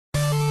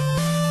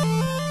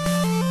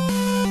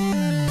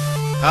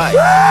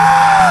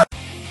Hi!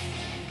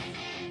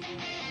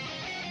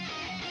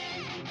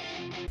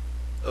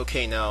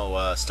 Okay,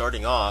 now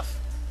starting off,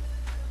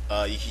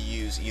 you can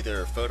use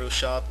either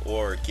Photoshop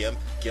or GIMP.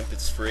 GIMP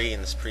is free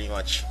and it's pretty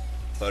much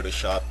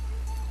Photoshop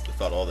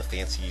without all the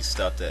fancy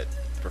stuff that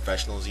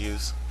professionals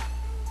use.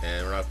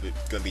 And we're not going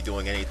to be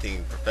doing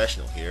anything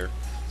professional here,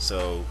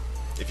 so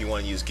if you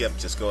want to use GIMP,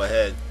 just go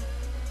ahead.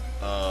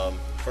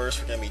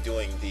 First, we're going to be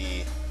doing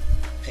the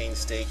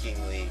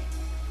painstakingly,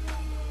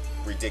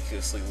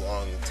 ridiculously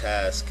long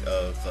task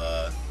of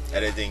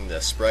editing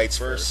the sprites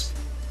first.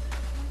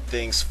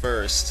 Things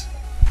first,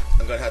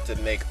 I'm going to have to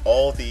make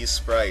all these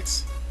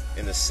sprites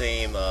in the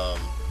same,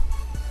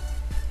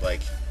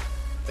 like,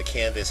 the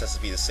canvas has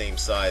to be the same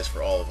size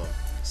for all of them,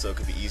 so it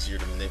could be easier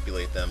to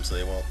manipulate them so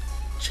they won't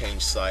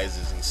change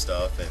sizes and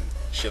stuff and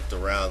shift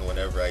around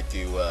whenever I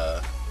do,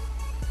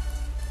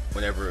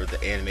 whenever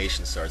the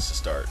animation starts to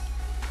start.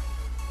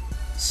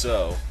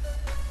 So,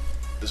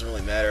 it doesn't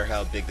really matter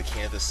how big the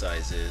canvas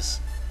size is,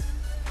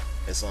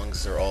 as long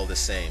as they're all the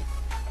same.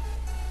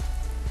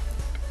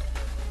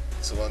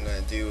 So what I'm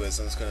going to do is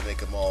I'm just going to make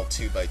them all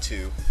 2 by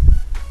 2.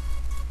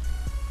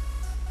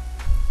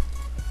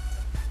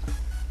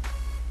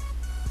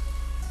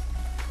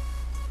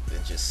 Then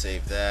just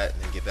save that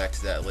and then get back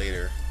to that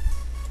later.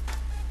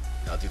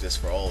 I'll do this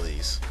for all of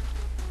these.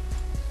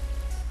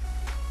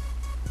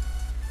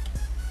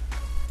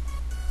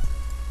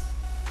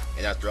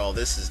 And after all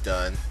this is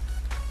done,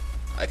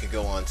 I could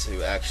go on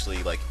to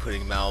actually like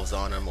putting mouths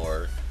on them,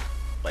 or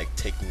like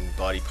taking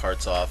body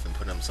parts off and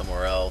putting them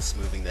somewhere else,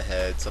 moving the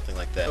head, something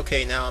like that.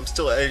 Okay, now I'm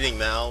still editing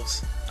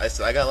mouths. I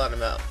got a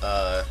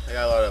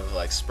lot of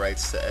like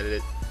sprites to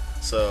edit,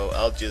 so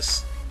I'll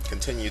just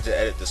continue to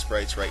edit the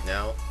sprites right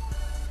now,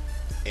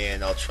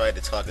 and I'll try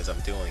to talk as I'm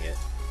doing it.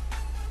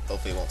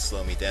 Hopefully it won't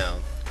slow me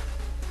down.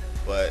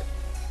 But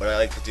what I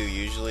like to do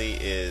usually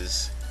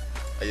is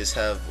I just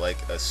have like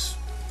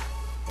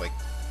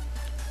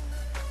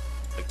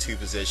two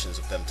positions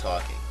with them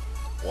talking.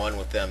 One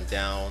with them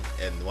down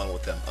and one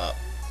with them up.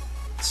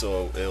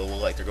 So it'll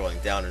look like they're going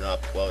down and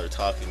up while they're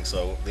talking,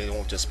 so they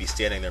won't just be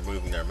standing there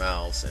moving their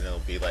mouths, and it'll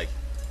be like,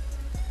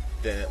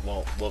 then it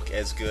won't look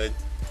as good,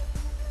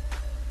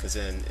 because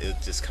then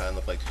it'll just kind of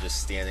look like they're just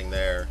standing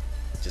there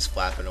just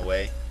flapping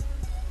away.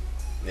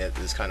 And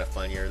it's kind of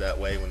funnier that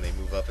way when they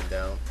move up and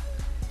down.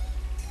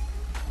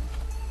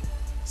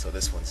 So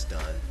this one's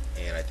done,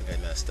 and I think I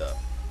messed up.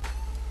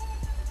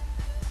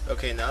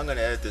 Okay, now I'm going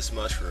to edit this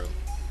mushroom.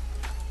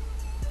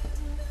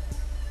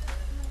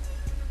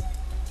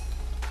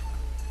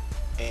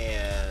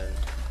 And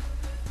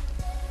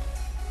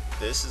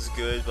this is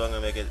good, but I'm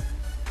going to make it,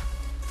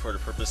 for the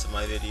purpose of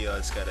my video, I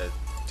just got to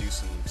do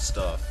some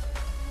stuff.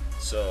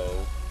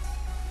 So,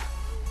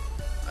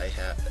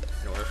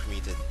 in order for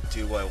me to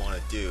do what I want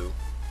to do,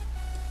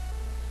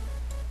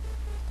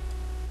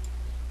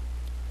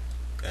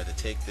 I have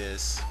to take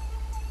this,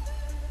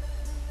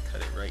 cut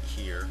it right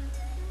here,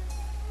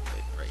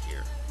 right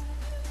here.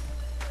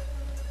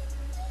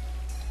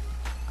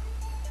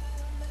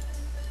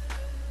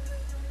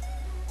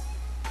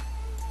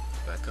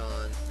 Back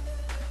on.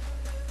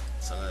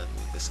 So I'm going to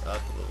move this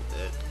up a little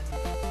bit.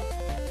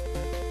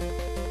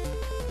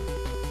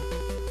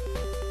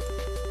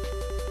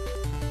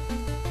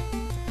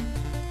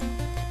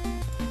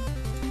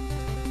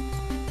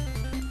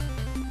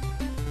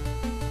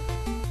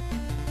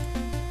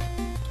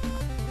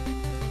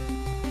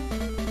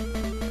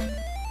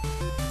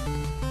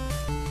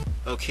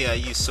 Okay, I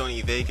use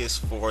Sony Vegas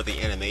for the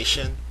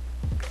animation.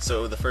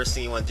 So the first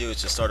thing you want to do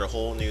is just start a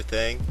whole new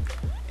thing,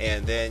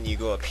 and then you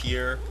go up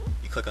here,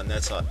 you click on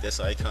this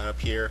icon up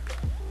here,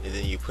 and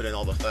then you put in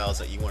all the files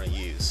that you want to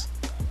use.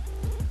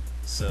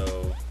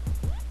 So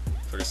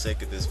for the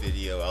sake of this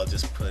video, I'll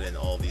just put in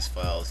all these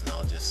files, and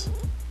I'll just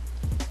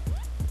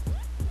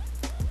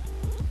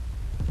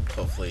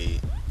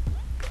hopefully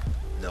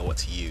know what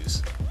to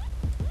use.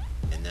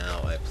 And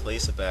now I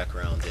place a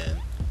background in,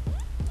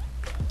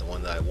 the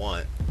one that I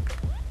want.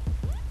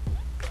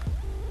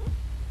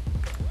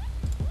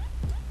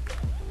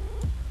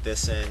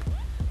 This in.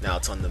 Now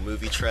it's on the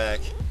movie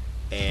track,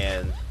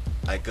 and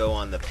I go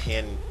on the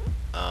pan,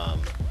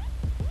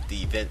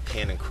 the event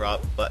pan and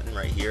crop button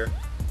right here,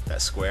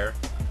 that square.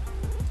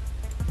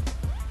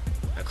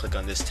 I click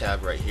on this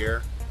tab right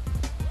here,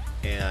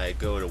 and I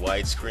go to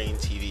widescreen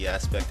TV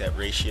aspect at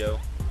ratio.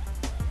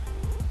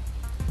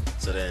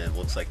 So then it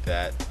looks like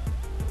that.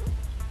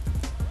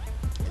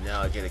 And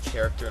now I get a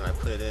character and I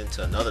put it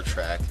into another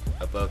track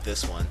above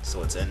this one,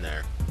 so it's in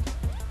there.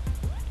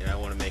 And I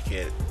want to make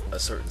it a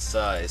certain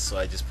size, so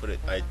I just put it,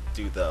 I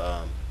do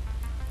the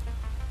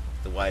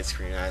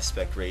widescreen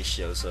aspect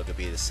ratio, so it could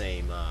be the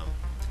same,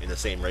 in the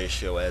same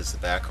ratio as the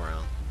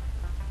background.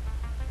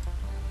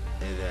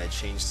 And then I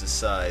change the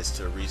size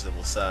to a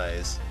reasonable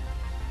size.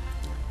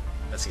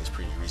 That seems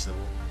pretty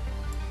reasonable.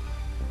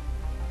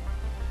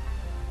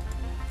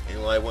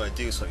 And what I want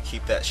to do is I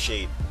keep that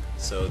shape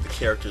so the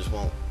characters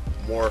won't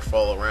morph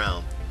all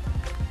around.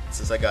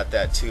 Since I got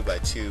that 2 by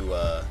 2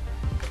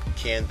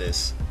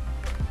 canvas,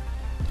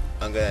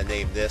 I'm gonna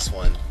name this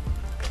one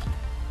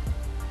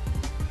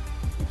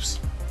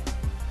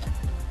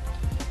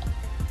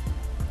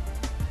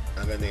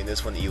going to name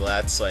this one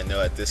Elat, so I know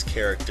that this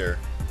character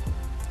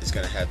is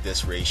going to have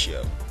this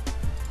ratio.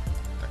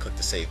 I click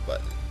the save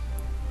button,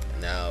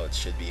 and now it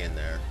should be in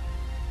there.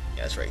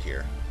 Yeah, it's right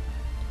here.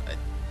 I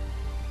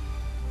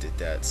did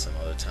that some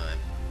other time.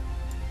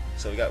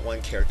 So we got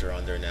one character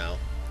on there now.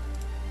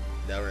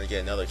 Now we're going to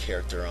get another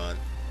character on.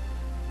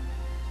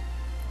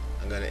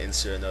 I'm going to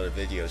insert another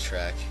video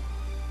track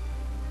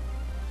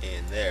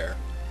in there.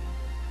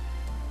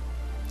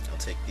 I'll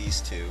take these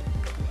two.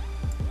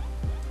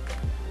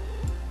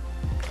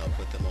 I'll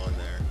put them on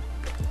there.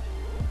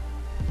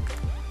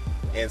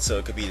 And so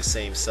it could be the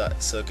same size,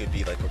 so it could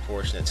be like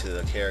proportionate to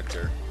the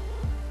character.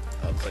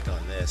 I'll click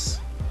on this.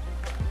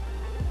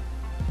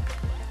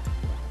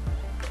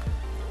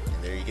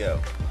 And there you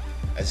go.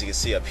 As you can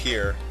see up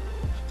here,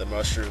 the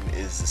mushroom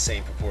is the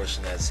same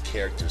proportion as the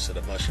character, so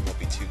the mushroom won't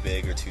be too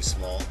big or too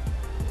small.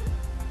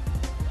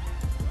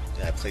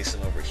 And I place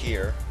them over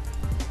here.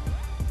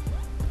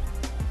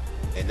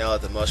 And now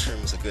that the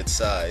mushroom is a good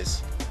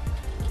size,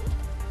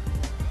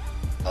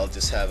 I'll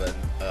just have a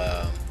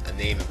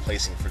name and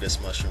placing for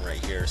this mushroom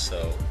right here,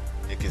 so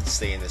it could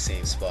stay in the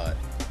same spot.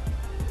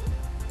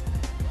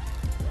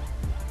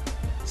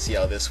 See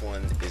how this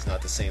one is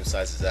not the same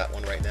size as that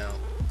one right now?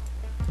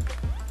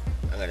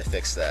 I'm going to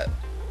fix that.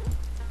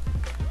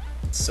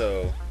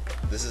 So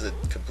this is a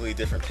completely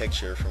different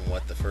picture from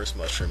what the first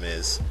mushroom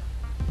is,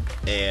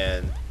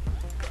 and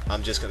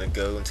I'm just going to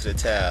go into the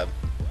tab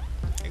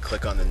and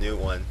click on the new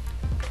one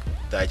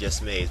that I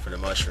just made for the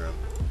mushroom.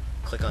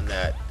 Click on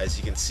that. As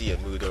you can see,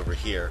 it moved over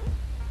here,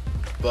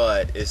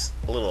 but it's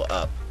a little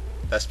up.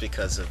 That's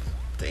because of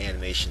the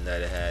animation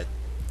that it had.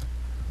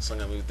 So I'm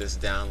going to move this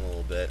down a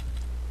little bit.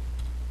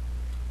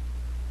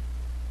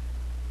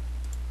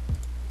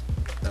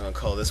 I'm going to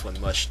call this one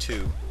Mush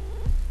 2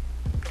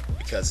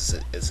 because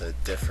it's a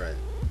different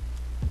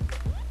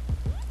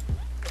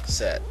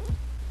set.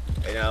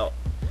 And now,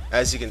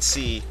 as you can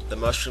see, the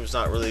mushroom's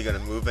not really going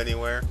to move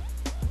anywhere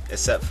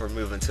except for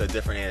moving to a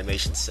different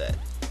animation set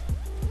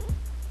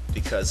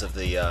because of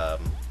the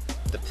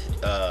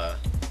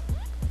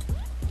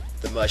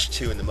Mush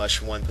 2 and the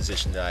Mush 1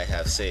 position that I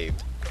have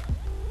saved.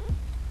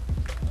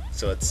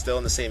 So it's still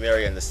in the same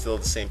area and it's still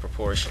the same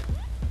proportion.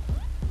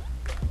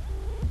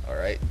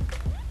 Alright.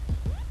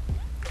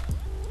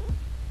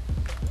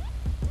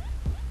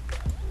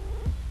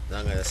 Now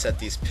I'm going to set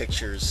these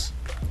pictures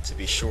to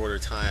be shorter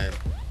time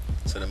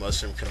so the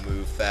mushroom can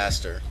move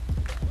faster.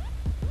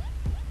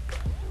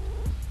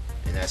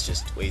 And that's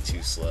just way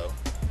too slow.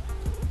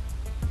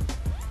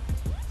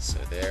 So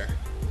there,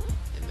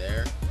 and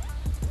there.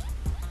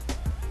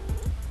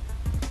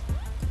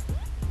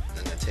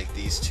 I'm going to take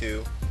these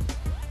two,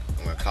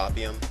 I'm going to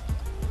copy them,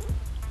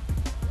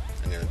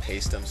 I'm going to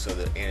paste them so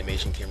the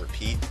animation can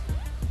repeat.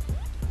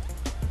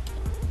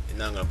 And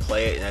now I'm going to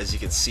play it, and as you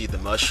can see, the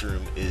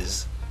mushroom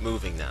is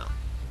moving now.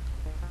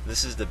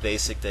 This is the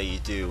basic that you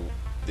do.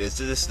 This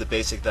is the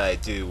basic that I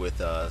do with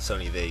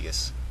Sony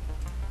Vegas.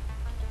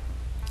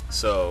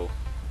 So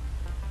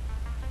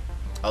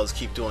I'll just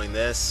keep doing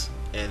this,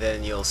 and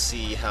then you'll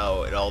see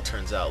how it all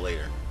turns out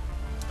later.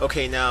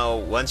 Okay, now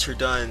once you're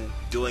done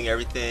doing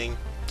everything,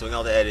 doing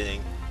all the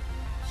editing,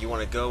 you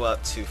want to go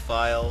up to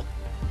File,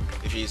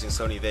 if you're using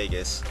Sony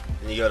Vegas,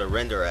 and you go to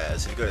Render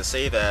As. If you go to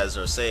Save As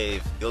or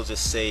Save, you'll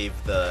just save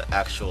the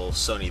actual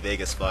Sony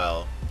Vegas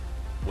file,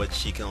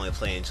 which you can only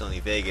play in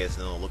Sony Vegas,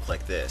 and it'll look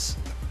like this.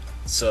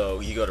 So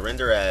you go to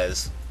Render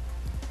As,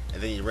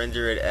 and then you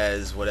render it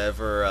as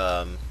whatever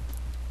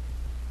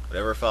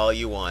file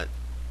you want,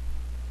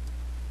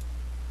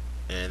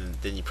 and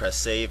then you press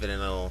Save, and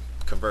it'll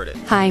convert it.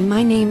 Hi,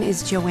 my name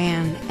is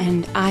Joanne,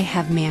 and I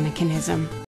have mannequinism.